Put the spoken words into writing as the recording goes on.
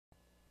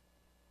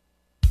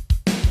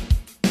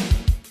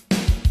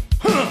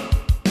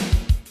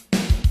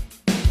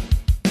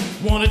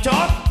Want to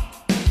talk?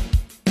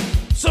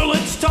 So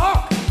let's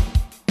talk.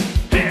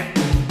 Here.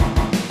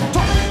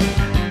 Talk.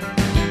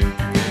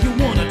 You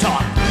want to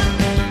talk?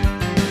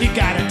 You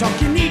gotta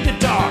talk. You need to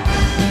talk.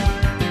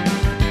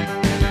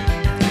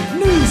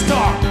 News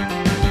talk.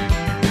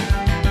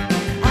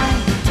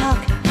 I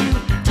talk, you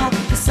talk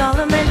to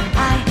Solomon.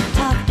 I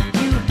talk,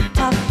 you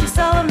talk to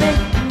Solomon.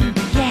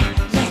 Yeah,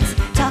 let's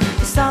talk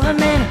to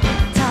Solomon.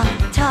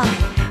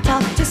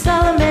 Talk to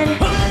Solomon.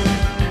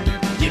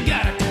 You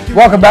gotta talk.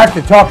 Welcome back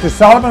to Talk to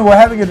Solomon. We're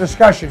having a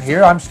discussion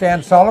here. I'm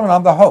Stan Solomon.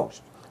 I'm the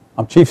host.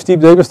 I'm Chief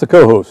Steve Davis, the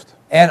co-host.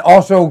 And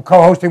also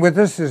co-hosting with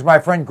us is my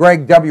friend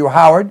Greg W.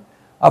 Howard,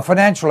 a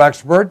financial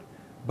expert.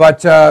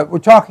 But we're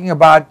talking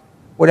about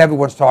what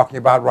everyone's talking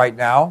about right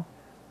now,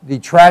 the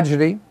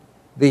tragedy,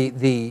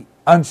 the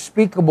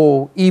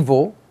unspeakable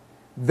evil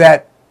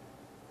that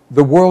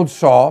the world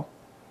saw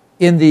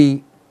in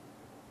the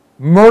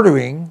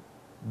murdering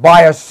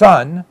by a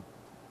son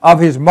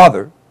of his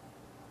mother,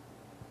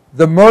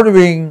 the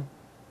murdering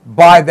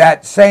by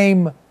that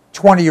same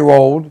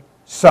 20-year-old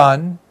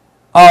son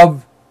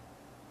of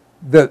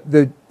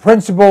the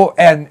principal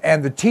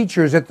and the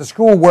teachers at the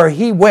school where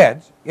he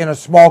went in a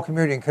small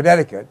community in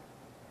Connecticut,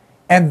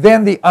 and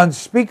then the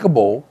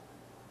unspeakable,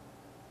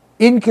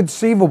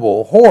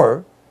 inconceivable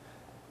horror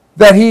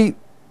that he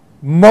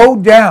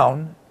mowed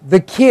down the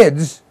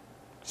kids,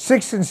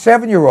 6- and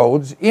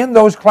 7-year-olds, in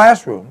those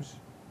classrooms,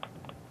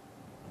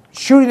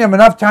 shooting them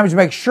enough times to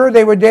make sure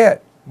they were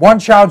dead. One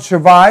child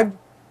survived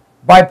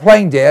by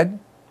playing dead.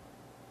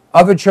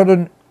 Other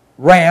children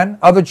ran.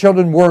 Other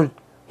children were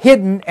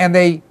hidden, and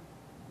they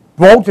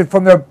bolted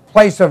from their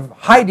place of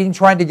hiding,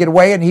 trying to get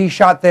away, and he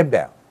shot them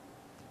down.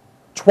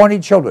 20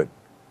 children.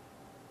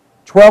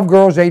 12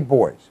 girls, 8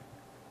 boys.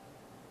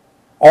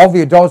 All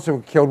the adults that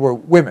were killed were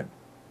women.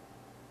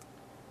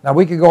 Now,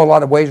 we could go a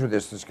lot of ways with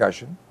this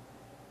discussion.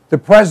 The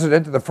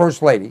president and the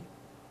first lady,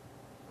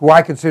 who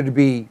I consider to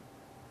be,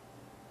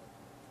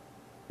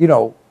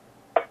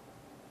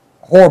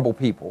 horrible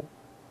people,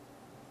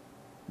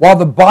 while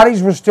the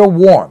bodies were still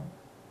warm,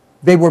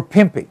 they were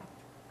pimping.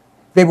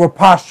 They were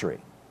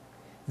posturing.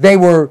 They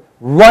were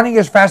running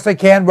as fast as they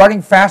can,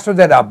 running faster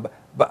than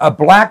a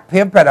black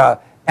pimp at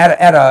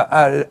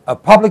a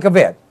public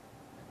event,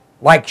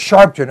 like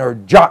Sharpton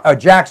or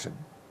Jackson,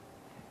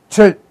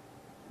 to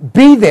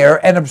be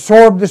there and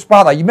absorb the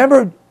spotlight. You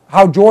remember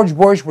how George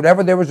Bush,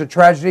 whenever there was a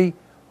tragedy,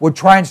 would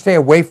try and stay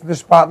away from the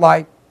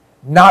spotlight,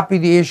 not be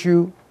the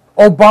issue?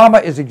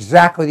 Obama is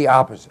exactly the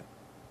opposite.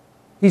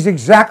 He's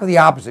exactly the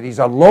opposite. He's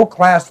a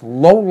low-class,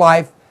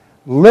 low-life,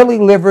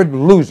 lily-livered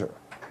loser.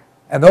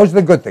 And those are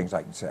the good things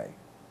I can say.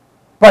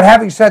 But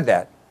having said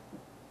that,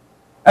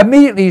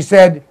 immediately he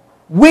said,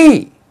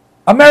 we,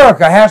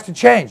 America, has to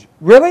change.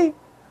 Really?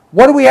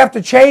 What do we have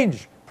to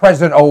change,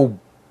 President Oh,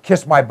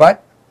 kiss my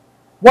butt?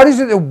 What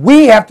is it that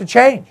we have to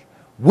change?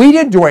 We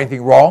didn't do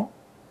anything wrong.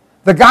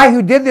 The guy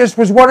who did this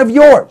was one of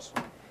yours.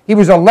 He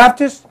was a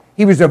leftist.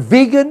 He was a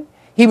vegan.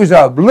 He was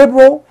a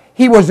liberal.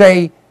 He was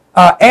a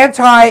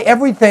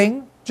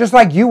anti-everything, just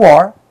like you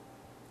are.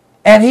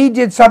 And he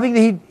did something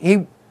that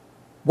he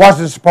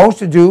wasn't supposed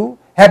to do,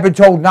 had been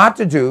told not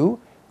to do,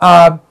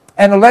 and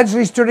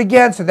allegedly stood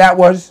against, and that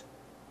was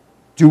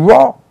do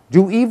wrong,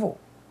 do evil,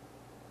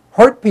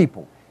 hurt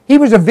people. He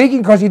was a vegan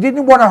because he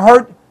didn't want to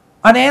hurt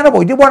an animal.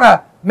 He didn't want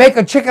to make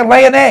a chicken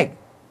lay an egg.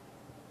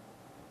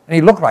 And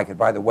he looked like it,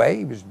 by the way.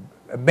 He was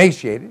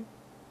emaciated.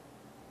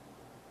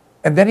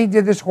 And then he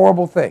did this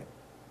horrible thing.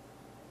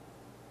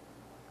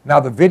 Now,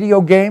 the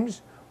video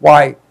games,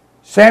 why,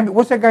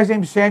 what's that guy's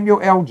name? Samuel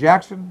L.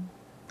 Jackson?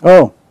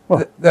 Oh.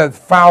 Well. The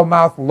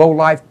foul-mouthed,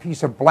 low-life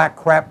piece of black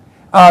crap.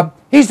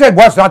 He said,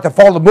 well, it's not the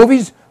fault of the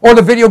movies or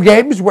the video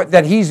games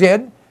that he's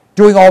in,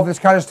 doing all this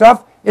kind of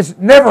stuff. It's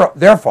never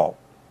their fault.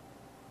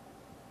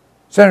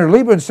 Senator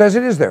Lieberman says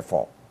it is their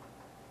fault.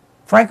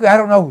 Frankly, I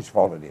don't know whose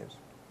fault it is.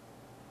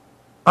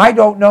 I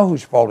don't know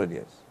whose fault it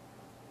is.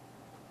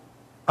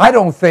 I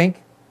don't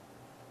think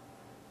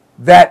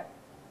that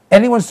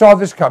anyone saw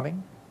this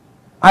coming.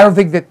 I don't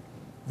think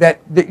that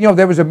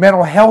there was a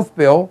mental health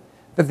bill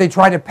that they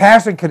tried to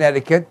pass in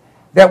Connecticut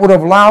that would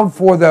have allowed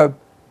for the,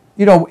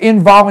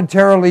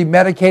 involuntarily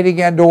medicating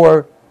and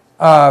or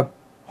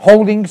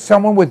holding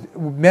someone with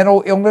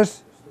mental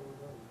illness.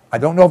 I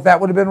don't know if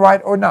that would have been right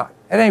or not.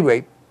 At any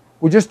rate,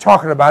 we're just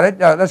talking about it.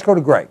 Let's go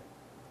to Greg.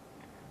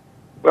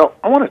 Well,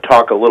 I want to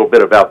talk a little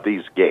bit about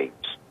these games.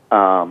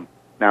 Now,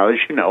 as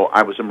you know,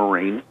 I was a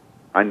Marine.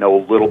 I know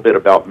a little bit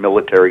about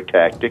military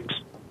tactics.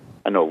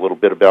 I know a little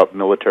bit about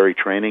military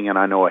training, and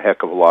I know a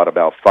heck of a lot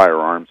about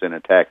firearms in a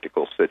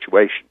tactical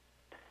situation.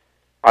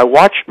 I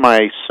watched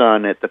my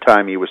son at the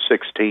time he was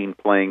 16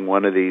 playing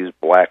one of these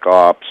Black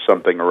Ops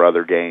something or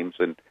other games,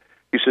 and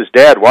he says,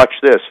 Dad, watch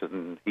this.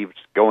 And he was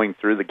going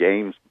through the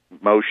game's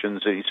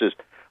motions, and he says,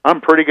 I'm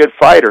a pretty good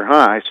fighter,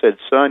 huh? I said,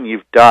 son,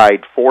 you've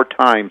died 4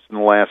 times in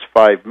the last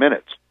 5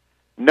 minutes.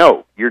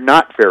 No, you're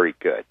not very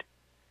good.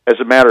 As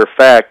a matter of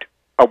fact,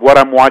 what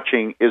I'm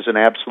watching is an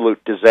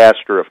absolute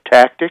disaster of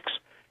tactics.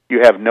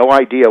 You have no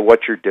idea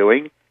what you're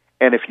doing,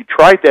 And if you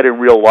tried that in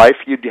real life,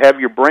 you'd have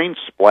your brain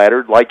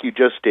splattered like you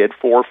just did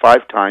 4 or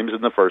 5 times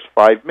in the first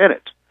 5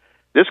 minutes.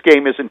 This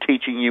game isn't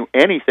teaching you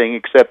anything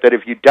except that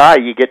if you die,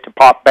 you get to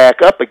pop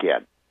back up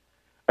again.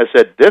 I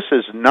said, this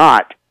is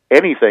not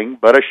anything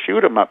but a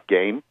shoot-'em-up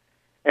game,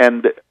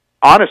 and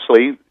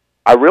honestly,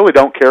 I really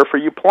don't care for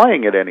you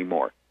playing it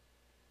anymore.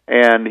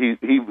 And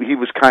he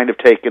was kind of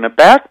taken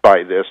aback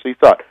by this. He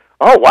thought,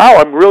 oh, wow,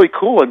 I'm really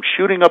cool. I'm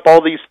shooting up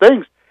all these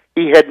things.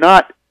 He had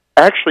not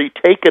actually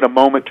taken a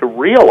moment to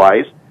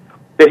realize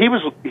that he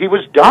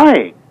was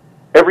dying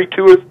every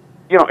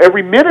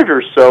every minute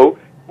or so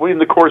in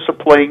the course of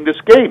playing this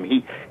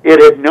game.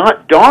 It had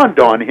not dawned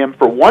on him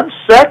for 1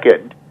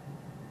 second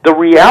the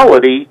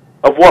reality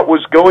of what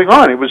was going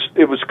on.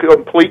 It was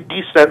complete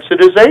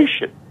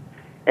desensitization.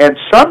 And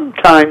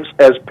sometimes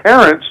as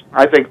parents,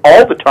 I think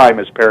all the time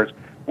as parents,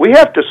 we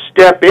have to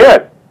step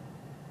in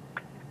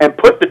and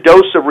put the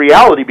dose of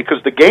reality, because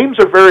the games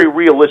are very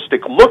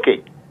realistic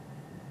looking,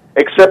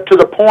 except to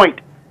the point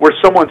where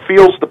someone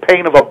feels the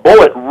pain of a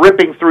bullet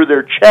ripping through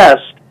their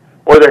chest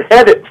or their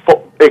head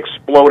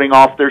exploding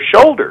off their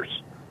shoulders.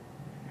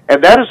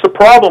 And that is the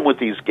problem with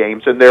these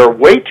games, and they're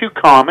way too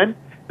common.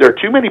 There are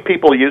too many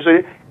people using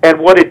it, and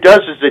what it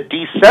does is it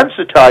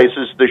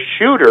desensitizes the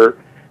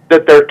shooter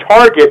that their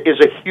target is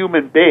a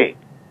human being.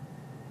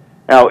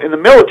 Now, in the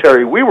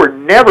military, we were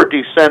never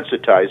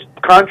desensitized,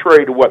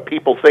 contrary to what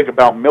people think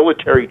about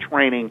military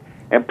training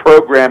and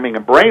programming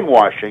and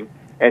brainwashing,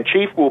 and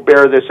Chief will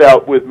bear this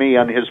out with me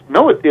on in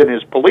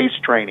his police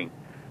training.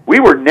 We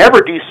were never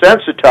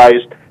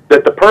desensitized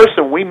that the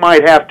person we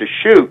might have to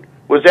shoot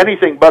was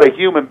anything but a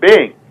human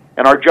being.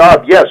 And our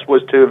job, yes,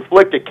 was to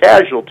inflict a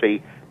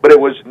casualty, but it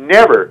was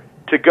never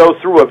to go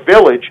through a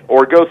village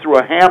or go through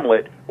a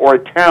hamlet or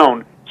a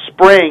town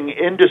spraying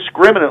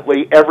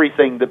indiscriminately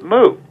everything that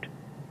moved.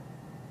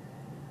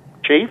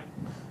 Chief?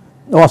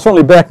 No, I'll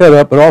certainly back that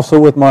up, but also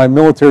with my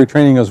military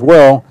training as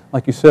well.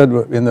 Like you said,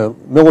 in the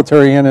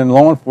military and in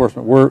law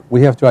enforcement,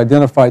 we have to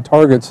identify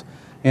targets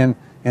and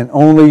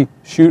only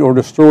shoot or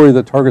destroy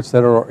the targets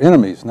that are our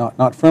enemies,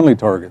 not friendly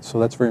targets. So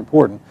that's very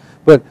important.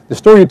 But the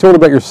story you told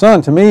about your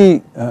son, to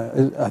me,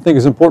 I think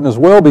is important as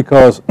well,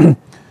 because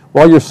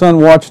while your son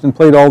watched and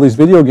played all these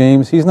video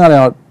games, he's not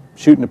out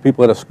shooting at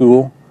people at a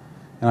school.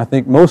 And I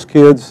think most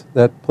kids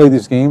that play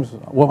these games,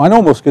 well, I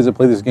know most kids that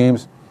play these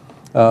games,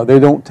 they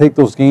don't take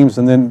those games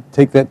and then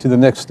take that to the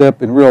next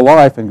step in real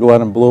life and go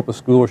out and blow up a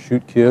school or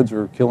shoot kids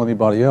or kill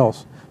anybody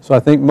else. So I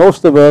think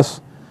most of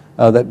us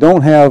that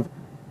don't have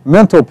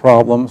mental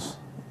problems,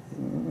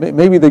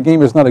 maybe the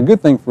game is not a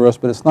good thing for us,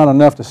 but it's not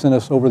enough to send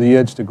us over the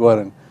edge to go out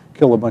and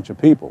kill a bunch of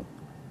people.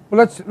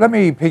 Well, let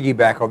me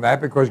piggyback on that,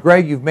 because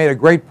Greg, you've made a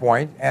great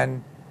point,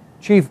 and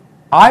Chief,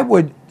 I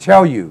would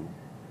tell you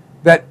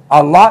that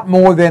a lot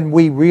more than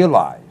we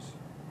realize,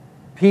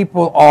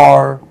 people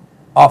are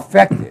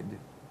affected.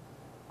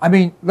 I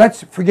mean,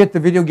 let's forget the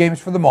video games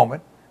for the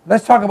moment.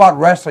 Let's talk about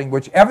wrestling,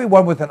 which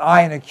everyone with an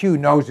I and a Q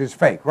knows is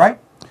fake, right?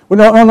 Well,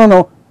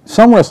 no.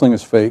 Some wrestling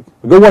is fake.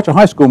 Go watch a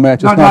high school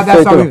match. It's not that's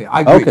fake. not what I mean.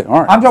 I agree. Okay, all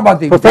right. I'm talking about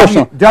the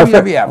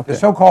WWF, okay. the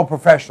so-called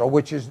professional,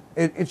 which is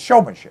it's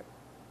showmanship.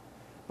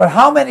 But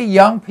how many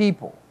young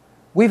people,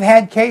 we've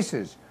had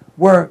cases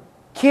where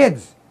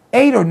kids,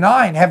 8 or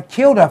 9, have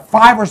killed a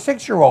 5 or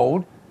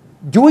 6-year-old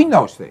doing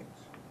those things.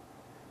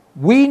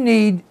 We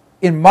need,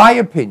 in my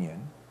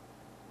opinion,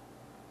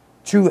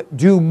 to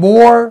do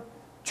more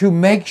to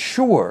make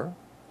sure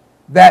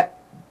that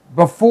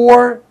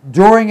before,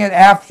 during, and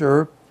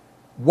after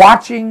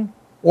watching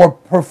or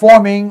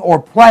performing or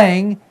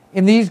playing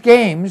in these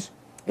games,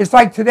 it's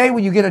like today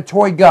when you get a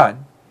toy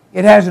gun,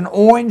 it has an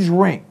orange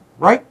ring,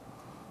 right?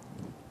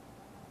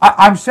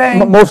 I'm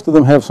saying most of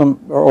them have some,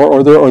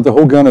 or the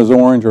whole gun is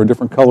orange or a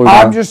different color.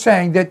 I'm just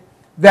saying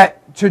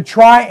that to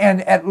try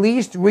and at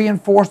least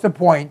reinforce the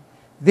point,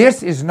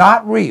 this is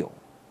not real.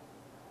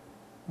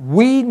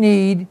 We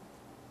need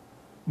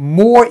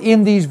more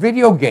in these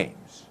video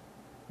games.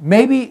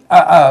 Maybe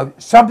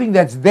something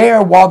that's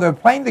there while they're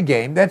playing the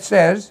game that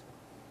says,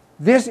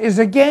 this is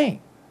a game.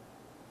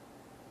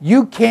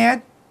 You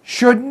can't,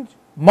 shouldn't,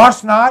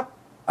 must not,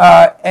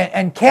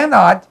 and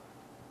cannot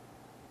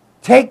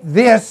take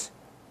this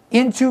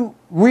into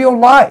real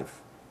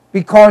life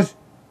because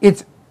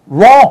it's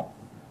wrong.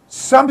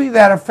 Something to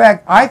that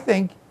effect, I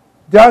think,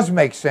 does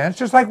make sense,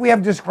 just like we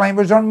have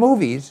disclaimers on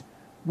movies,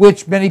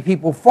 which many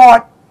people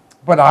fought,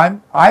 but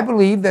I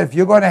believe that if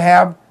you're going to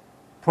have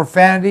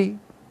profanity,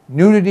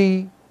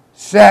 nudity,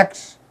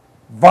 sex,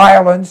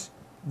 violence,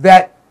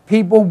 that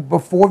people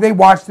before they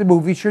watch the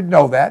movie should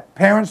know that.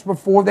 Parents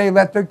before they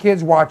let their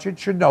kids watch it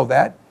should know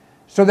that.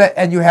 So that,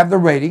 and you have the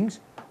ratings.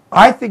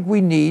 I think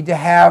we need to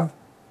have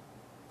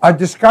a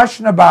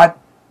discussion about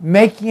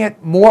making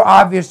it more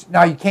obvious.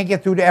 Now, you can't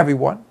get through to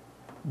everyone.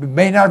 We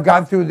may not have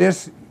gotten through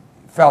this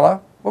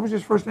fella. What was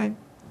his first name?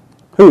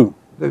 Who?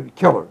 The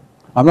killer.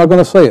 I'm not going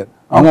to say it.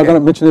 I'm not going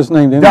to mention his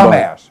name to anybody.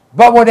 Dumbass.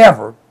 But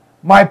whatever.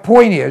 My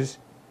point is,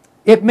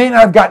 it may not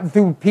have gotten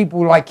through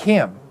people like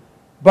him,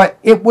 but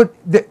it would.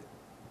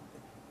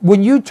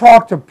 When you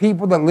talk to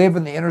people that live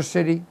in the inner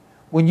city,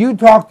 when you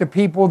talk to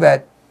people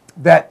that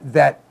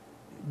that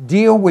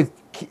deal with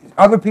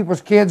other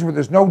people's kids where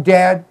there's no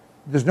dad,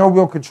 there's no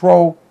real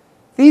control.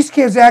 These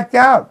kids act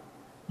out.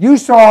 You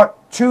saw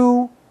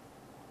two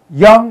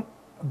young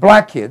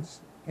black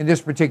kids in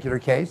this particular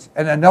case,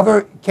 and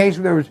another case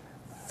where there was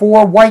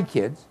 4 white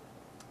kids,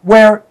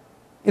 where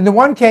in the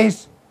one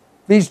case,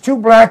 these 2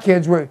 black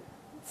kids were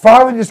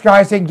following this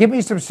guy saying, give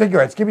me some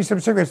cigarettes, give me some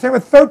cigarettes. They were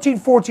 13,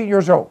 14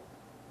 years old.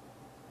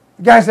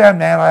 The guy said,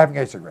 man, I haven't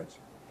got cigarettes.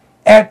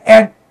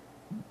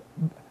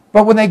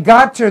 But when they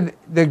got to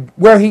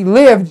where he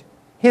lived,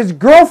 his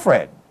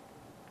girlfriend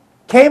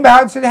came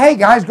out and said, hey,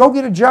 guys, go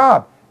get a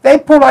job. They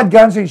pulled out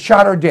guns and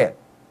shot her dead.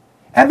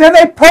 And then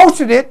they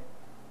posted it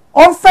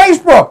on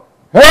Facebook.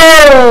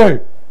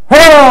 Hey,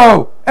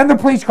 ho, and the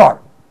police caught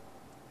him.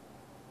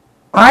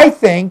 I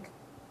think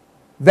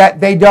that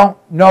they don't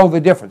know the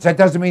difference. That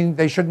doesn't mean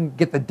they shouldn't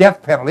get the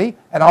death penalty,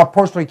 and I'll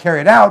personally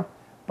carry it out,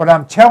 but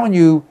I'm telling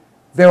you,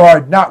 there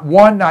are not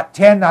 1, not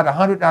 10, not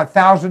 100, not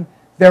 1,000.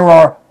 There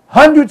are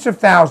hundreds of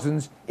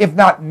thousands, if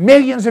not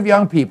millions of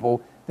young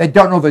people that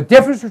don't know the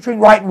difference between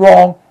right and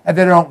wrong, and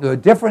they don't know the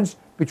difference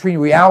between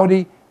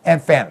reality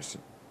and fantasy.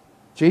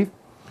 Chief?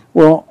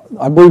 Well,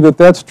 I believe that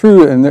that's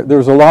true, and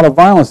there's a lot of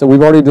violence that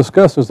we've already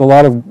discussed. There's a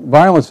lot of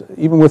violence,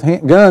 even with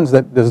guns,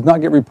 that does not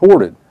get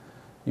reported.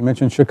 You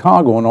mentioned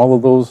Chicago and all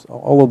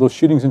of those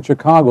shootings in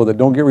Chicago that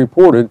don't get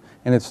reported,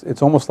 and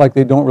it's almost like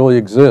they don't really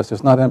exist.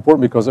 It's not that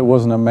important because it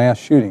wasn't a mass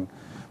shooting.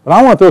 But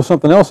I want to throw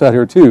something else out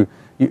here too.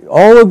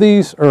 All of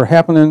these are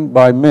happening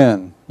by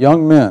men,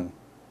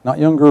 not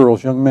young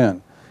girls, young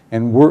men.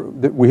 And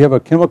we have a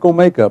chemical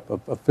makeup,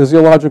 a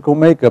physiological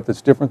makeup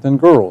that's different than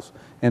girls.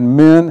 And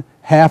men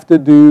have to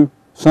do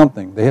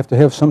something. They have to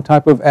have some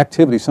type of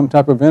activity, some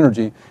type of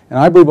energy. And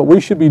I believe what we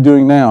should be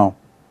doing now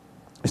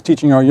is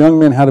teaching our young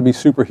men how to be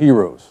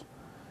superheroes.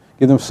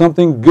 Give them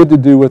something good to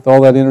do with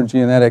all that energy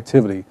and that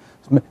activity.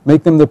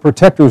 Make them the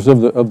protectors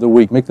of the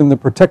weak. Make them the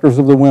protectors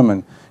of the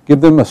women. Give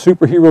them a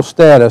superhero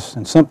status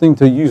and something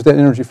to use that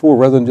energy for,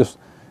 rather than just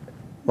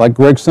like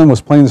Greg's son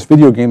was playing this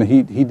video game that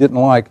he didn't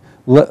like.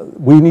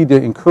 We need to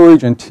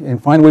encourage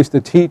and find ways to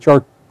teach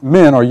our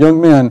men, our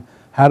young men,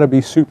 how to be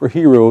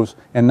superheroes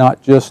and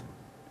not just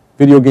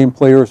video game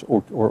players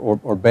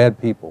or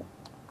bad people.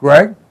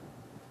 Greg?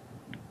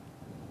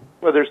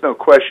 Well, there's no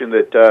question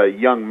that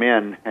young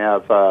men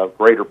have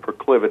greater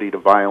proclivity to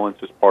violence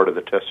as part of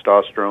the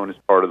testosterone, as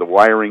part of the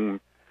wiring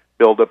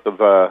buildup of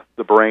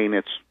the brain.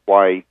 It's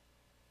why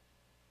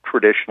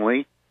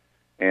traditionally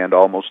and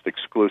almost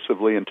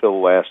exclusively until the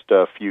last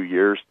few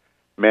years,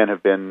 men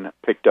have been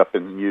picked up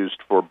and used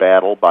for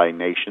battle by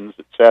nations,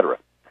 etc.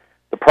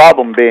 The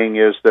problem being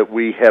is that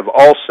we have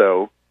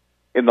also,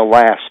 in the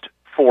last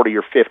 40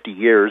 or 50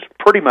 years,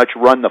 pretty much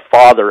run the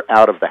father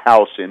out of the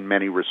house in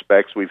many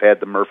respects. We've had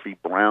the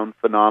Murphy-Brown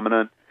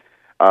phenomenon.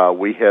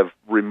 We have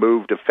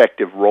removed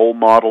effective role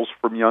models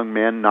from young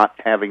men, not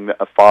having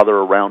a father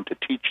around to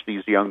teach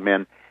these young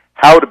men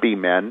how to be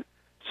men.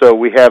 So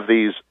we have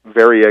these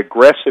very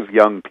aggressive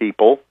young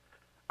people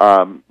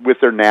with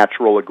their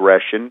natural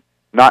aggression,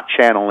 not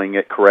channeling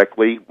it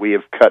correctly. We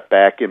have cut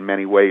back in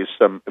many ways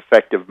some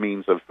effective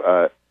means of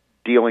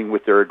dealing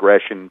with their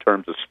aggression in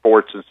terms of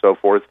sports and so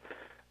forth,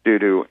 due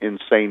to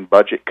insane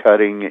budget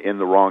cutting in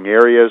the wrong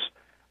areas,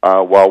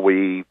 while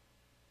we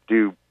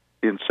do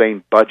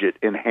insane budget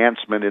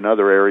enhancement in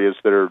other areas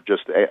that are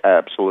just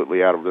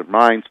absolutely out of their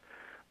minds.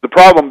 The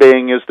problem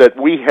being is that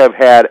we have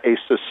had a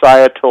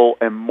societal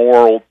and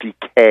moral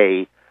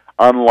decay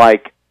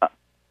unlike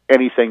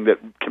anything that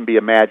can be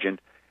imagined.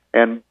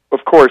 And,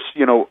 of course,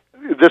 you know,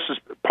 this is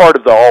part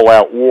of the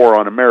all-out war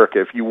on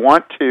America. If you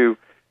want to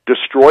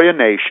destroy a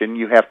nation,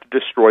 you have to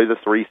destroy the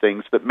 3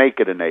 things that make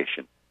it a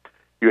nation.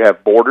 You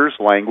have borders,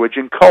 language,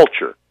 and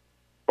culture.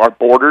 Our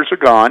borders are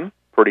gone,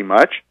 pretty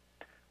much.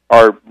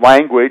 Our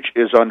language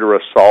is under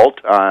assault.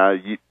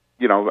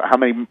 You know, how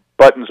many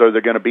buttons are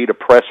there going to be to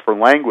press for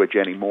language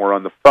anymore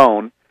on the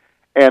phone?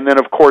 And then,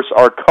 of course,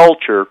 our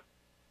culture.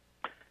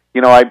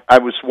 You know, I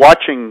was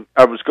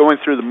going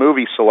through the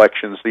movie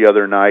selections the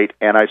other night,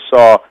 and I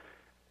saw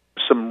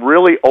some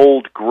really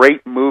old,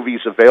 great movies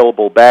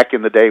available back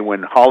in the day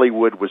when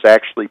Hollywood was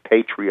actually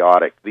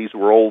patriotic. These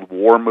were old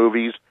war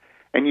movies.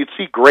 And you'd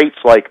see greats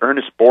like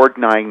Ernest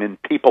Borgnine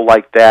and people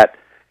like that,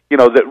 you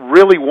know, that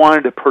really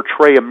wanted to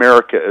portray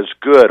America as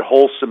good,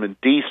 wholesome, and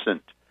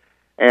decent.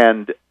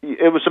 And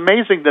it was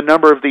amazing the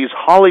number of these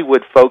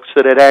Hollywood folks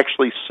that had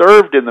actually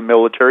served in the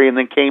military and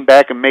then came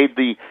back and made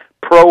the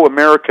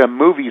pro-America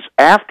movies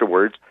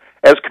afterwards,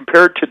 as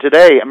compared to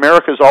today.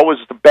 America's always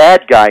the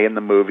bad guy in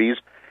the movies,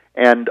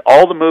 and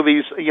all the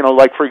movies, you know,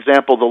 like, for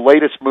example, the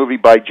latest movie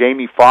by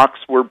Jamie Foxx,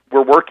 we're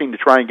working to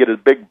try and get as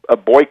big a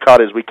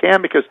boycott as we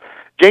can, because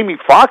Jamie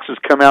Foxx has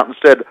come out and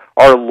said,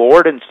 our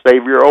Lord and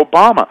Savior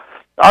Obama.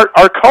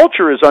 Our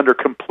culture is under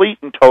complete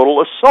and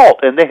total assault,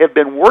 and they have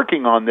been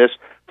working on this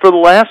for the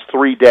last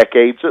 3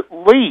 decades at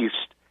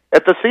least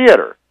at the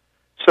theater.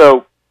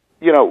 So,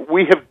 you know,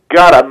 we have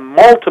got a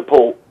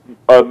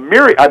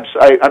myriad,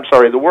 I'm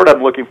sorry, the word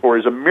I'm looking for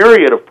is a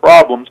myriad of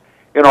problems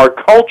in our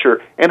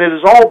culture, and it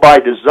is all by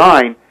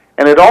design,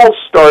 And it all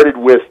started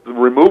with the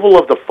removal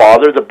of the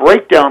father, the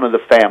breakdown of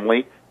the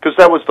family, because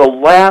that was the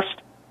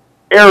last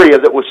area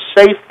that was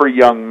safe for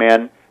young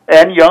men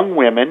and young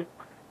women.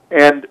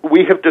 And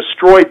we have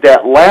destroyed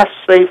that last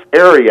safe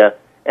area,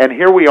 and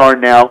here we are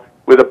now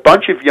with a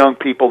bunch of young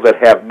people that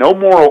have no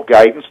moral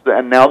guidance,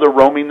 and now they're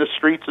roaming the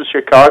streets of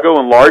Chicago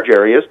and large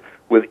areas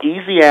with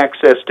easy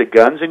access to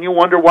guns, and you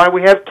wonder why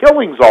we have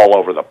killings all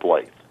over the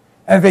place.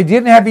 And if they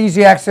didn't have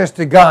easy access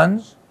to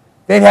guns,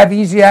 they'd have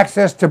easy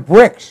access to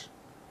bricks.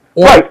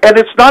 Right, and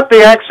it's not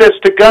the access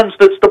to guns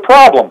that's the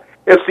problem.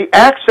 It's the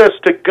access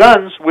to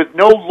guns with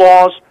no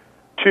laws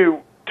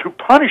to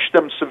punish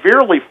them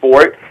severely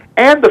for it,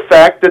 and the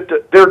fact that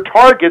their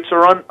targets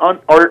are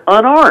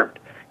unarmed.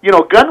 You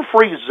know,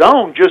 gun-free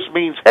zone just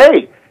means,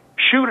 hey,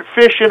 shoot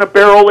fish in a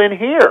barrel in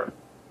here.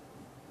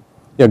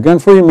 Yeah,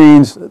 gun-free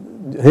means,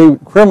 hey,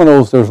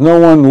 criminals, there's no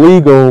one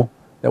legal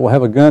that will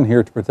have a gun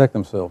here to protect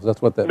themselves.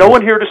 That's what that means. No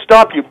one here to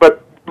stop you.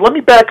 But let me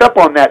back up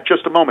on that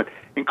just a moment.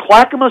 In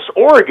Clackamas,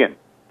 Oregon,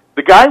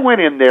 the guy went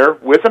in there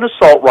with an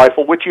assault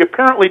rifle, which he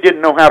apparently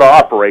didn't know how to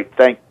operate,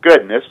 thank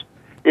goodness.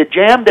 It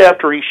jammed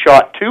after he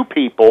shot 2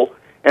 people,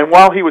 and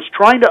while he was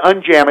trying to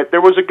unjam it,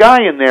 there was a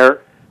guy in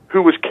there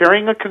who was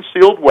carrying a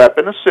concealed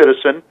weapon, a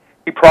citizen.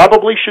 He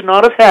probably should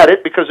not have had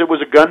it because it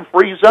was a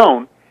gun-free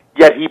zone,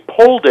 yet he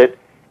pulled it,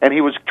 and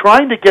he was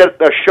trying to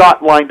get a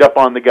shot lined up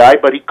on the guy,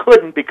 but he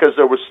couldn't because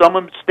there was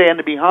someone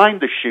standing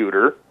behind the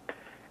shooter.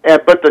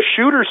 But the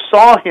shooter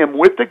saw him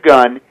with the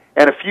gun,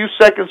 and a few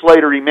seconds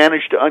later he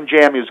managed to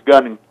unjam his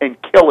gun and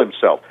kill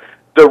himself.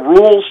 The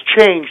rules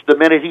changed the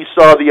minute he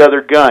saw the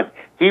other gun.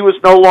 He was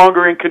no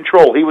longer in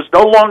control. He was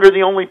no longer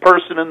the only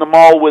person in the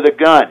mall with a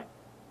gun.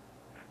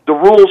 The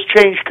rules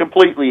changed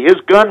completely. His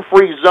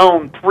gun-free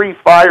zone,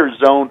 free-fire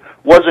zone,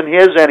 wasn't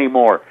his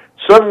anymore.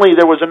 Suddenly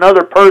there was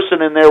another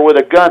person in there with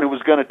a gun who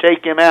was going to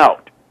take him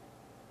out.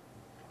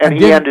 And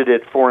he ended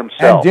it for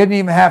himself. And didn't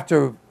even have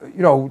to,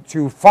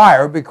 to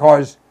fire,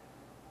 because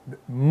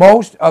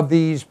most of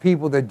these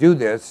people that do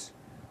this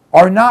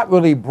are not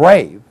really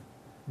brave.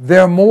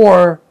 They're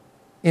more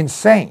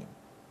insane.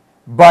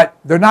 But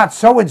they're not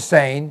so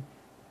insane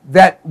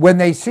that when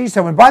they see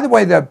someone, by the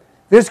way,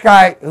 this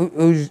guy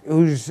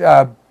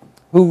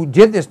who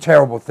did this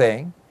terrible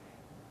thing,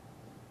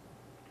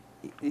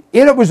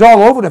 it was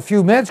all over in a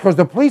few minutes because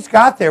the police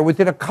got there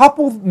within a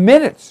couple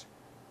minutes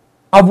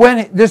of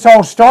when this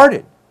all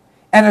started.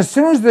 And as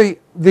soon as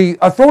the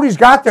authorities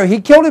got there,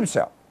 he killed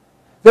himself.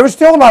 There were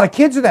still a lot of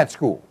kids in that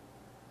school.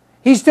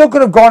 He still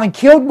could have gone and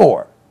killed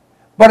more.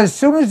 But as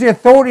soon as the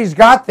authorities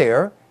got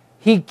there,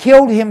 he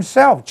killed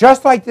himself,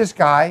 just like this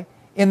guy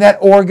in that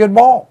Oregon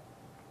mall.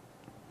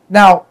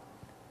 Now,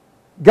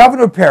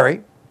 Governor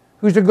Perry,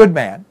 who's a good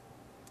man,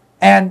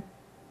 and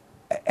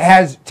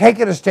has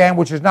taken a stand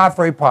which is not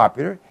very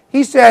popular,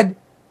 he said,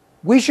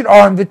 we should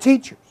arm the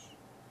teachers.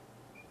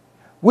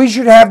 We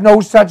should have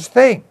no such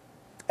thing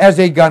as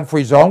a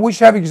gun-free zone. We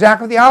should have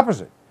exactly the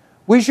opposite.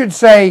 We should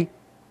say,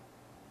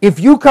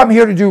 if you come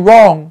here to do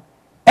wrong,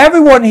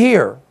 everyone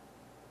here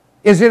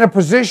is in a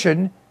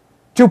position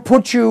to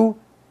put you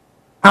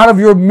out of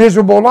your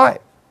miserable life.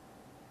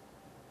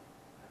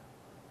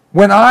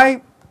 When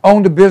I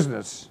owned a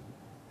business,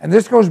 and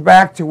this goes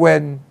back to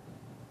when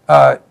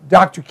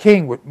Dr.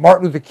 King,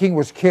 Martin Luther King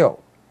was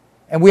killed,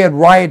 and we had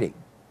rioting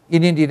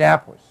in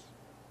Indianapolis.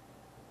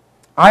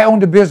 I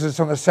owned a business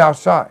on the South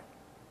Side.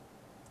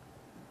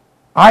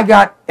 I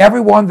got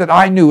everyone that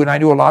I knew, and I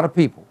knew a lot of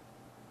people.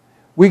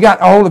 We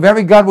got a hold of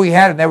every gun we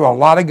had, and there were a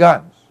lot of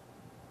guns.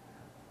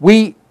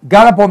 We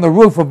got up on the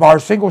roof of our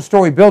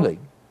single-story building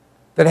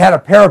that had a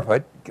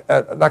parapet,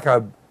 like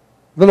a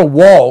little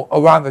wall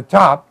around the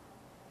top,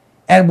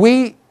 and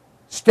we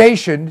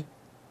stationed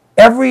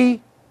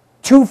every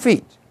 2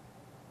 feet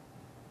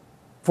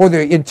for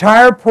the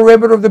entire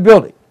perimeter of the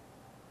building.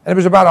 And it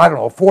was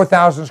about,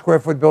 4,000 square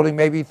foot building,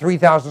 maybe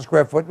 3,000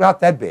 square foot, not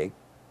that big.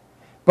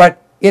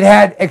 But it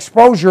had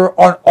exposure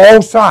on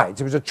all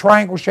sides. It was a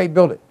triangle-shaped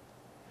building.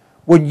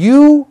 When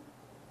you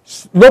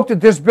looked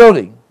at this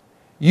building,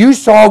 you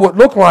saw what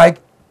looked like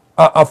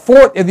a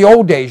fort in the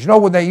old days. You know,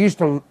 when they used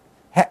to,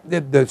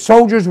 the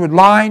soldiers would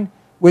line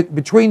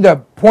between the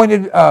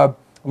pointed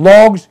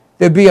logs,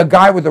 there'd be a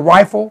guy with a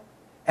rifle,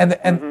 and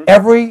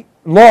every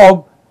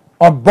log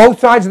on both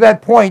sides of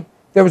that point,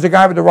 there was a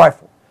guy with a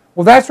rifle.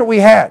 Well, that's what we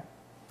had.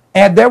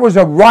 And there was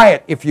a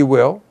riot, if you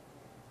will,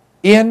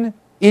 in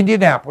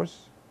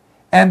Indianapolis,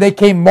 and they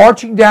came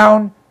marching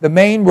down the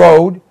main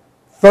road,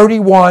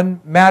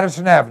 31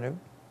 Madison Avenue.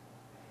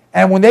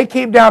 And when they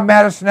came down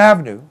Madison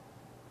Avenue,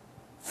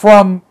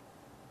 from,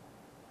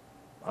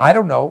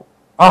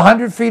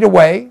 100 feet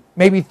away,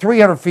 maybe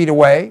 300 feet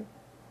away,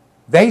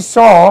 they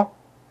saw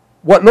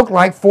what looked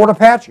like Fort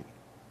Apache.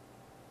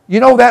 You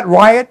know, that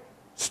riot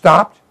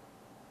stopped.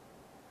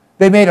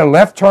 They made a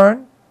left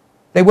turn.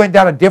 They went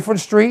down a different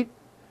street.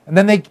 And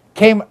then they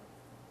came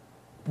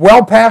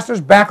well past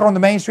us back on the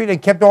main street and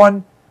kept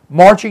on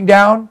marching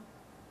down.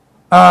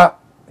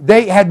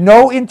 They had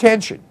no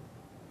intention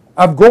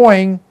of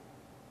going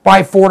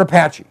by Fort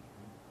Apache.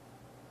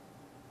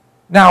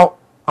 Now,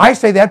 I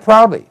say that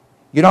proudly.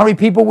 You know how many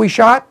people we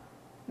shot?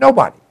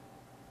 Nobody.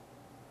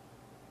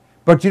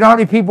 But you know how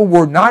many people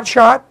were not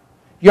shot?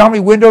 Do you know how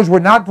many windows were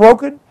not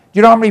broken? Do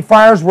you know how many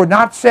fires were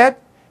not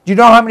set? Do you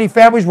know how many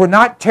families were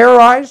not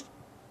terrorized?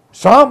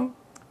 Some,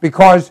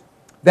 because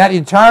that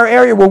entire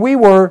area where we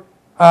were,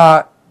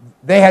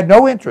 they had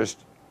no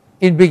interest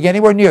in being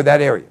anywhere near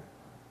that area.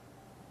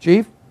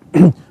 Chief?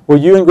 Well,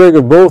 you and Greg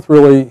have both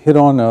really hit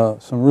on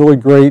some really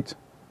great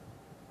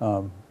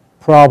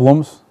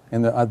problems,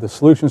 and the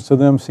solutions to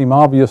them seem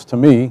obvious to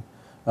me.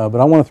 But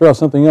I want to throw out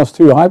something else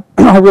too. I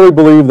really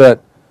believe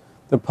that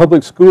the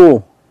public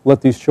school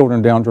let these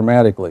children down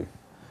dramatically.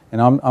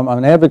 And I'm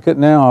an advocate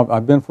now,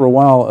 I've been for a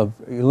while, of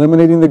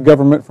eliminating the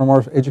government from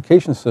our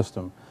education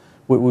system.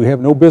 We have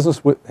no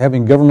business with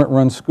having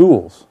government-run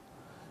schools.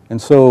 And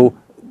so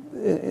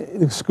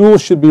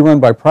schools should be run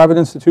by private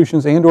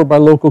institutions and or by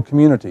local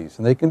communities.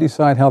 And they can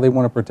decide how they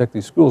want to protect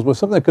these schools. But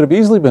something that could have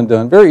easily been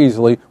done, very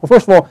easily. Well,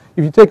 first of all,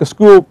 if you take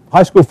a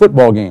high school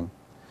football game,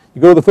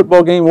 you go to the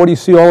football game, what do you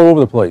see all over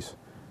the place?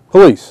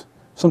 Police,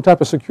 some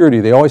type of security.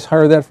 They always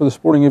hire that for the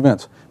sporting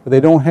events. But they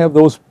don't have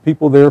those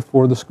people there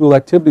for the school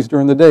activities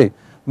during the day.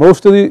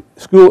 Most of the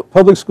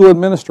public school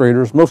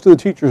administrators, most of the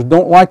teachers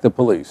don't like the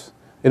police.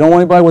 They don't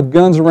want anybody with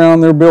guns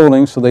around their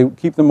buildings, so they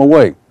keep them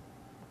away.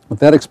 But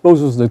that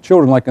exposes the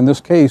children, like in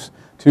this case,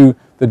 to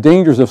the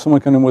dangers of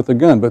someone coming in with a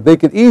gun. But they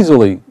could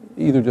easily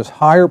either just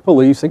hire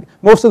police.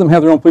 Most of them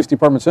have their own police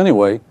departments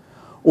anyway,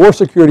 or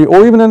security,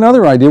 or even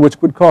another idea,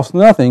 which would cost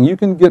nothing. You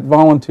can get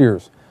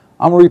volunteers.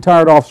 I'm a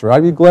retired officer.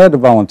 I'd be glad to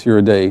volunteer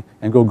a day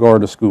and go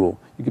guard a school.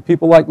 You get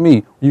people like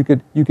me. You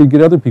could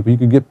get other people. You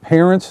could get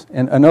parents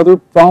and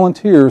other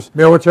volunteers.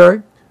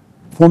 Military?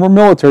 Former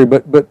military,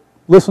 but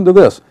listen to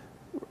this.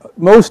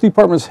 Most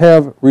departments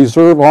have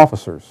reserve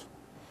officers.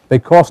 They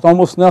cost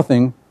almost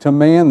nothing to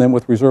man them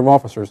with reserve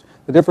officers.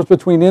 The difference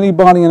between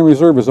anybody and a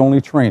reserve is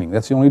only training.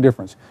 That's the only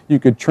difference. You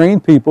could train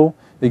people.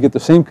 They get the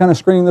same kind of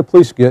screening the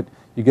police get.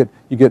 You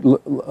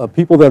get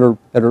people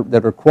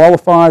that are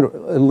qualified,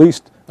 at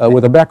least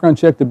with a background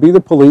check, to be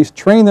the police.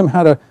 Train them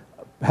how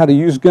to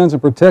use guns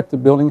and protect the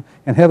building,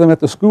 and have them at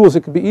the schools.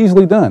 It could be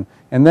easily done.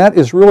 And that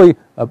is really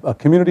a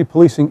community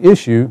policing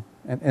issue,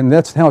 and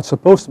that's how it's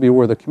supposed to be,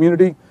 where the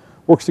community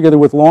works together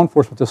with law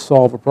enforcement to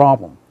solve a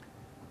problem.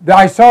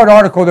 I saw an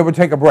article that would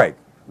take a break.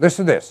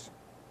 Listen to this.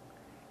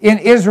 In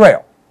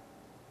Israel,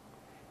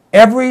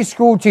 every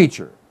school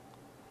teacher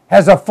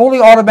has a fully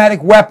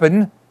automatic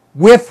weapon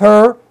with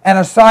her and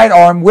a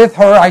sidearm with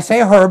her. I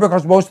say her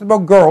because most of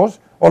them are girls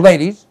or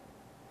ladies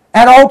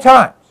at all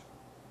times.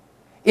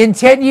 In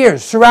 10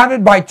 years,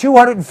 surrounded by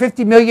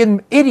 250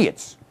 million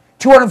idiots,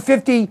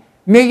 250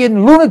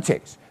 million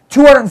lunatics,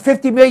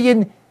 250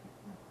 million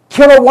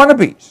killer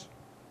wannabes.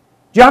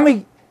 Do you know how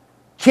many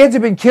kids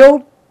have been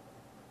killed?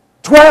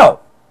 12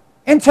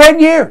 in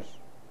 10 years.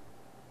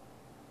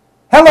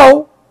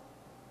 Hello.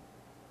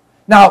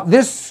 Now,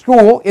 this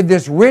school in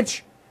this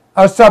rich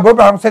suburb,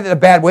 I don't say that in a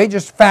bad way,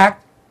 just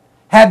fact,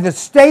 had the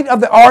state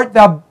of the art,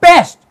 the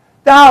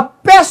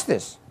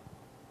bestest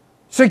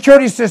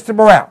security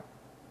system around.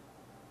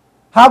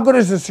 How good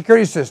is the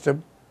security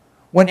system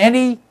when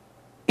any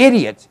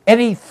idiot,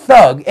 any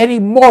thug, any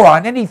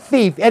moron, any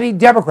thief, any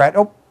Democrat,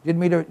 oh, didn't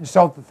mean to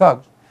insult the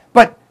thugs,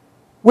 but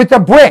with a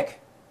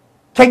brick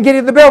can get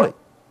in the building?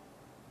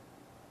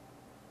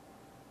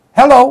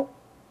 Hello.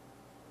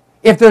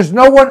 If there's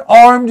no one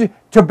armed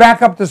to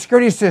back up the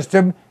security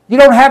system, you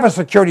don't have a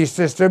security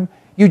system.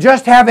 You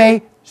just have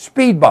a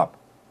speed bump.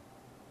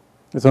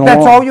 That's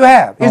all you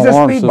have is a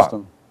speed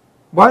bump.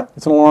 What?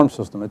 It's an alarm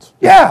system. It's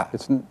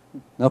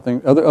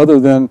nothing other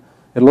than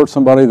it alerts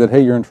somebody that,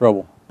 hey, you're in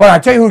trouble. But I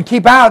tell you who'd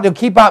keep out, they'll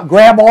keep out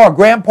grandma or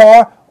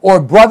grandpa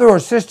or brother or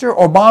sister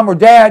or mom or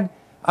dad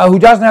who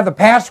doesn't have the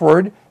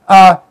password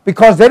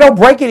because they don't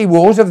break any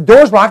rules. If the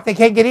door's locked, they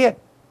can't get in.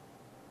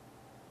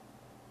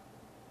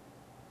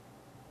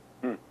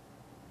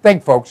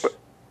 Think, folks.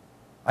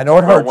 I know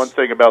it hurts. One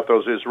thing about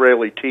those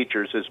Israeli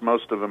teachers is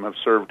most of them have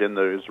served in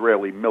the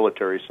Israeli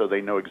military, so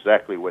they know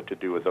exactly what to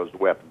do with those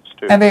weapons,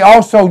 too. And they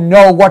also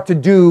know what to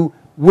do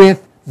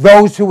with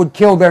those who would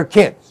kill their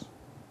kids.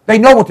 They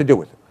know what to do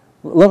with it.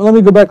 Let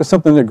me go back to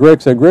something that Greg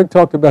said. Greg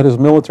talked about his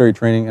military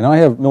training, and I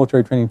have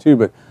military training too,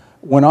 but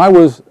when I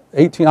was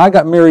 18, I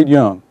got married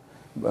young.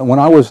 When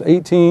I was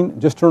 18,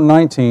 just turned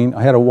 19,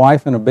 I had a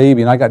wife and a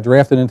baby, and I got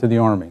drafted into the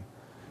Army.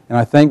 And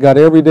I thank God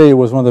every day. It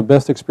was one of the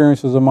best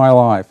experiences of my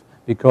life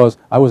because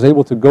I was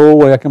able to go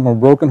away. I come from a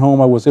broken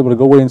home. I was able to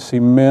go away and see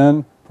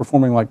men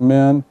performing like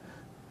men,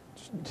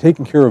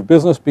 taking care of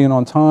business, being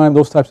on time,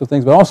 those types of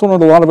things. But I also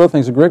learned a lot of other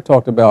things that Greg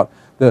talked about,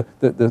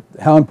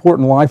 how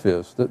important life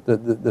is,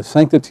 the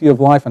sanctity of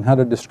life, and how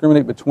to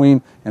discriminate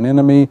between an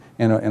enemy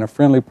and a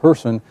friendly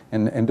person,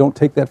 and don't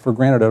take that for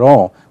granted at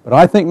all. But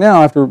I think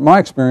now, after my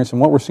experience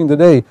and what we're seeing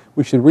today,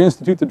 we should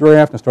reinstitute the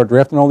draft and start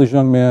drafting all these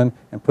young men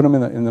and put them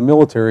in the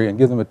military and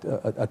give them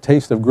a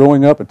taste of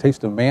growing up, a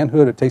taste of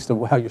manhood, a taste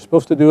of how you're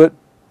supposed to do it.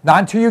 Not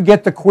until you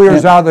get the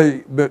queers out of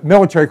the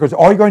military, because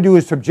all you're going to do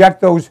is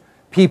subject those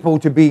people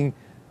to being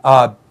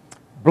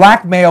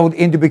blackmailed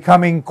into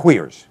becoming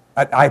queers.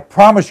 I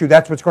promise you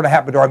that's what's going to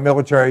happen to our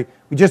military.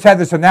 We just had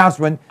this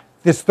announcement.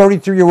 This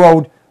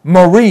 33-year-old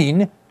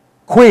Marine,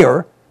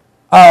 queer,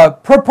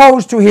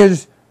 proposed to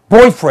his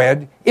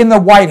boyfriend in the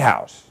White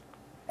House.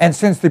 And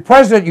since the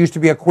president used to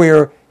be a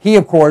queer, he,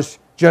 of course,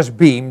 just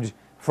beamed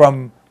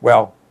from,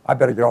 well, I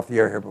better get off the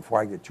air here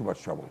before I get too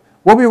much trouble.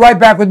 We'll be right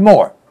back with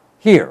more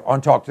here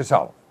on Talk to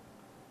Sullivan.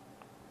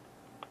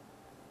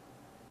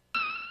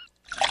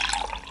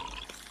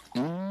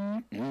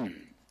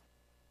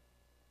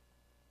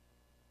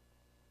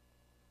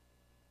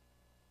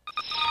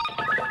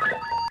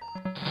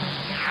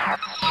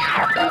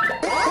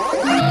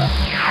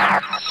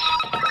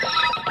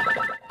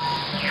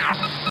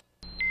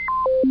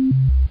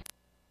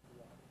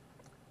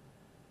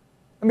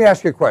 Let me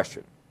ask you a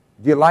question.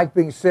 Do you like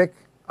being sick?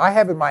 I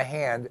have in my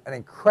hand an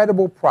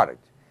incredible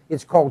product.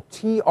 It's called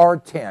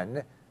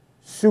TR10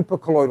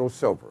 supercolloidal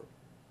silver.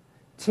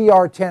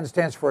 TR10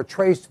 stands for a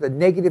trace to the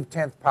negative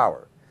 10th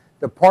power.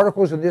 The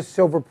particles in this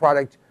silver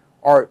product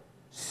are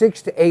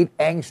 6 to 8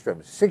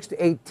 angstroms, 6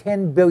 to 8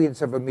 10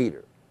 billionths of a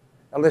meter.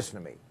 Now listen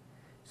to me.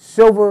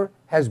 Silver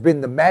has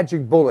been the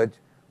magic bullet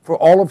for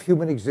all of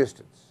human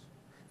existence.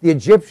 The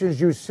Egyptians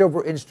used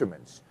silver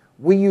instruments.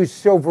 We use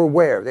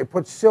silverware. They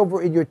put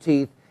silver in your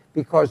teeth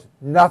because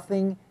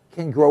nothing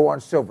can grow on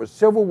silver.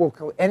 Silver will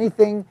kill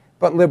anything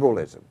but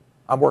liberalism.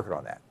 I'm working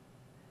on that.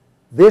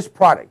 This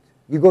product,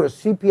 you go to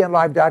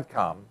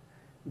cpnlive.com,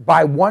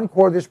 buy 1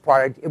 quart of this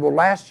product. It will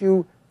last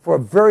you for a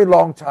very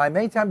long time.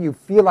 Anytime you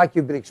feel like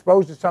you've been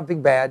exposed to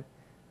something bad,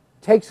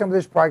 take some of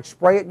this product,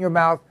 spray it in your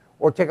mouth,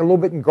 or take a little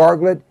bit and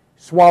gargle it,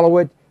 swallow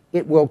it.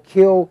 It will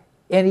kill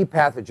any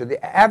pathogen.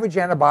 The average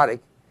antibiotic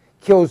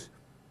kills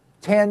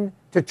 10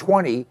 to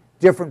 20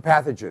 different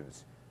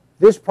pathogens.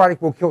 This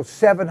product will kill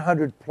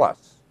 700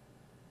 plus.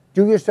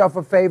 Do yourself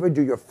a favor,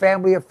 do your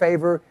family a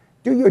favor,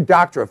 do your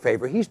doctor a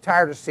favor. He's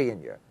tired of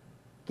seeing you.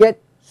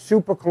 Get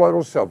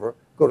supercolloidal silver.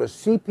 Go to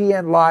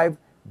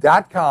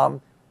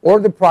cpnlive.com,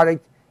 order the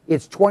product.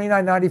 It's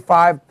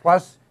 $29.95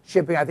 plus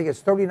shipping. I think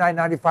it's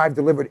 $39.95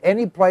 delivered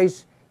any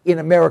place in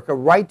America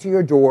right to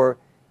your door.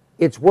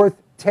 It's worth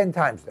 10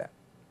 times that.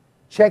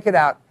 Check it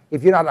out.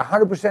 If you're not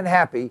 100%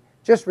 happy,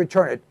 just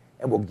return it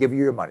and we'll give you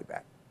your money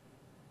back.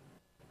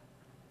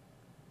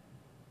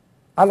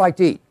 I like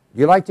to eat.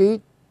 Do you like to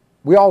eat?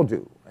 We all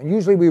do. And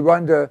usually we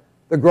run to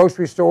the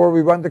grocery store,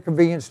 we run to the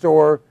convenience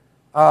store,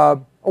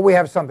 or we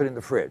have something in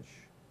the fridge.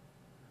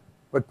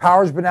 But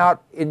power's been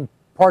out in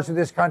parts of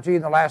this country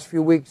in the last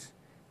few weeks.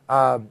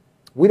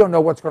 We don't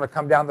know what's going to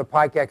come down the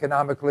pike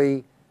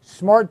economically.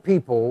 Smart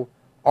people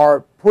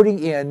are putting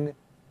in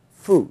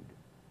food.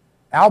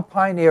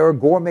 Alpine Air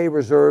Gourmet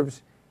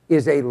Reserves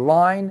is a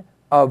line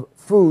of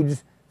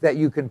foods that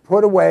you can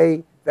put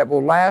away that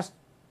will last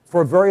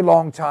for a very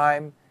long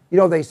time. You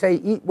know, they say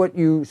eat what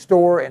you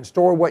store and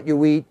store what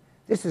you eat.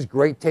 This is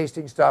great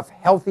tasting stuff,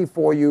 healthy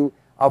for you,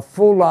 a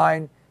full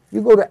line.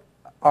 You go to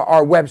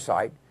our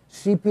website,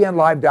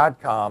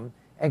 cpnlive.com,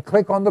 and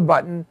click on the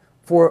button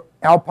for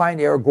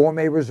Alpine Air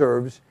Gourmet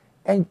Reserves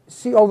and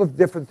see all the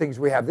different things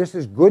we have. This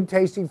is good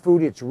tasting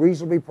food. It's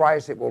reasonably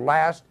priced. It will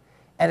last.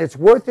 And it's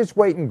worth its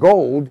weight in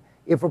gold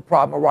if a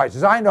problem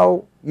arises. I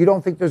know you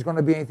don't think there's going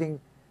to be anything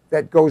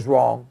that goes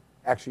wrong.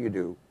 Actually, you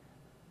do.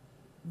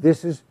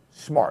 This is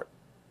smart.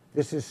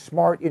 This is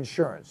smart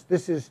insurance.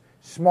 This is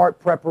smart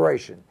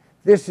preparation.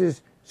 This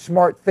is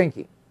smart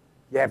thinking.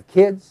 You have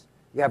kids,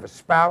 you have a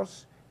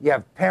spouse, you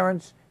have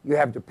parents, you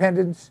have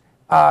dependents,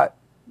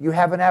 you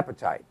have an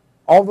appetite.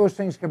 All those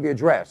things can be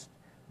addressed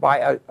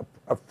by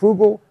a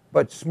frugal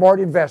but smart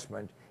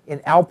investment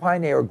in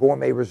Alpine Air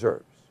Gourmet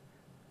Reserves.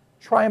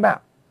 Try them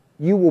out.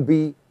 You will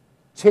be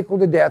tickled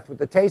to death with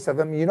the taste of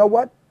them. You know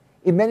what?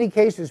 In many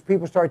cases,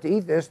 people start to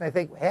eat this and they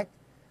think, heck,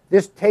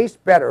 this tastes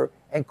better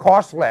and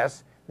costs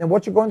less than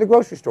what you're going to the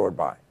grocery store to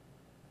buy.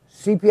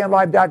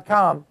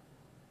 cpnlive.com,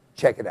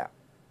 check it out.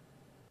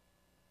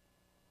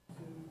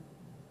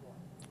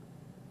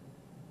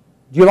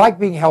 Do you like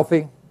being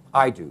healthy?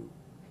 I do.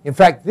 In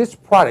fact, this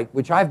product,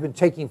 which I've been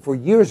taking for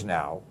years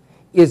now,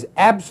 is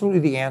absolutely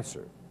the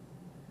answer.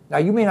 Now,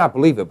 you may not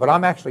believe it, but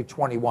I'm actually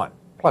 21,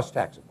 plus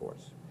tax, of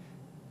course.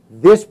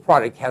 This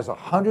product has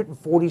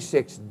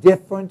 146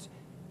 different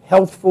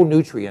healthful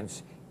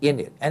nutrients in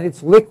it, and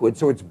it's liquid,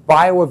 so it's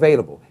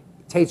bioavailable.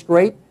 It tastes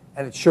great,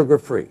 and it's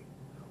sugar-free.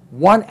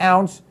 1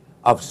 ounce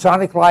of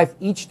Sonic Life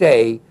each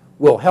day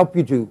will help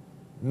you to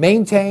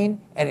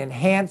maintain and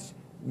enhance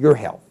your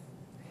health.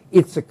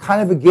 It's the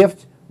kind of a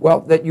gift,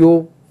 well, that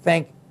you'll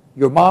thank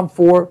your mom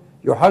for,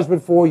 your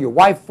husband for, your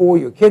wife for,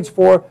 your kids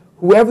for.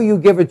 Whoever you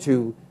give it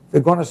to,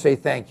 they're going to say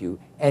thank you,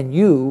 and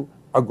you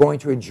are going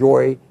to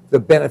enjoy the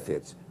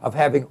benefits of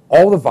having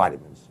all the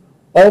vitamins,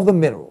 all the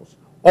minerals,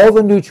 all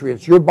the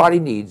nutrients your body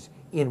needs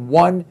in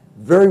one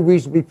very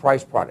reasonably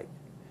priced product.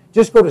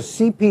 Just go to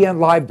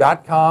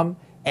cpnlive.com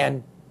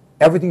and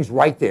everything's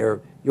right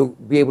there. You'll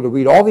be able to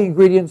read all the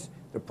ingredients.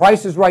 The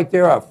price is right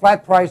there, a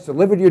flat price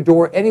delivered to your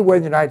door anywhere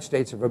in the United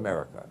States of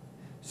America.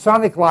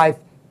 Sonic Life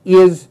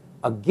is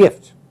a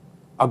gift,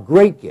 a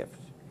great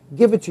gift.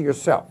 Give it to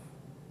yourself.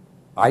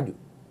 I do.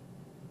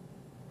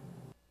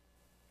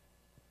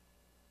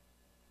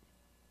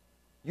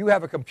 You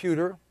have a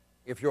computer,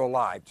 if you're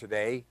alive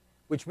today,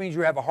 which means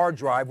you have a hard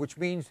drive, which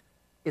means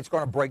it's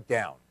going to break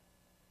down.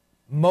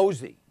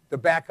 Mozy, the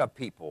backup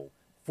people,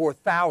 for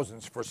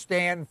thousands, for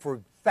Stan,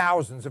 for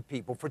thousands of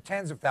people, for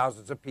tens of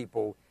thousands of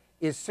people,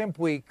 is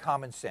simply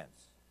common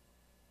sense.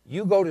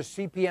 You go to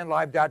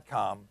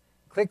cpnlive.com,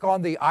 click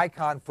on the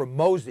icon for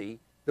Mozy,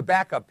 the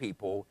backup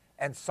people,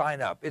 and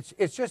sign up.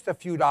 It's just a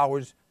few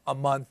dollars a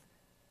month.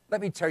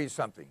 Let me tell you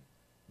something.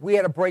 We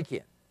had a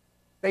break-in.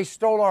 They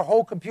stole our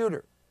whole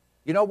computer.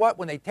 You know what?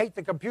 When they take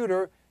the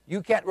computer,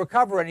 you can't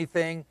recover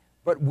anything,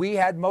 but we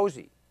had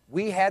Mozy.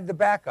 We had the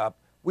backup.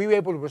 We were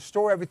able to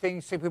restore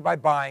everything simply by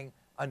buying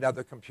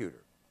another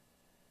computer.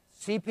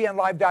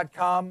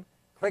 cpnlive.com,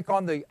 click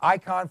on the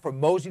icon for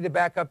Mozy, the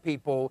backup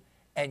people,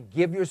 and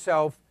give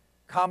yourself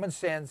common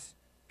sense,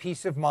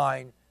 peace of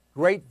mind,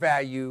 great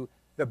value,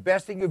 the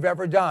best thing you've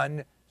ever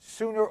done.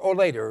 Sooner or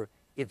later,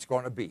 it's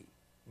going to be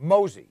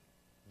Mozy,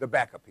 the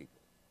backup people.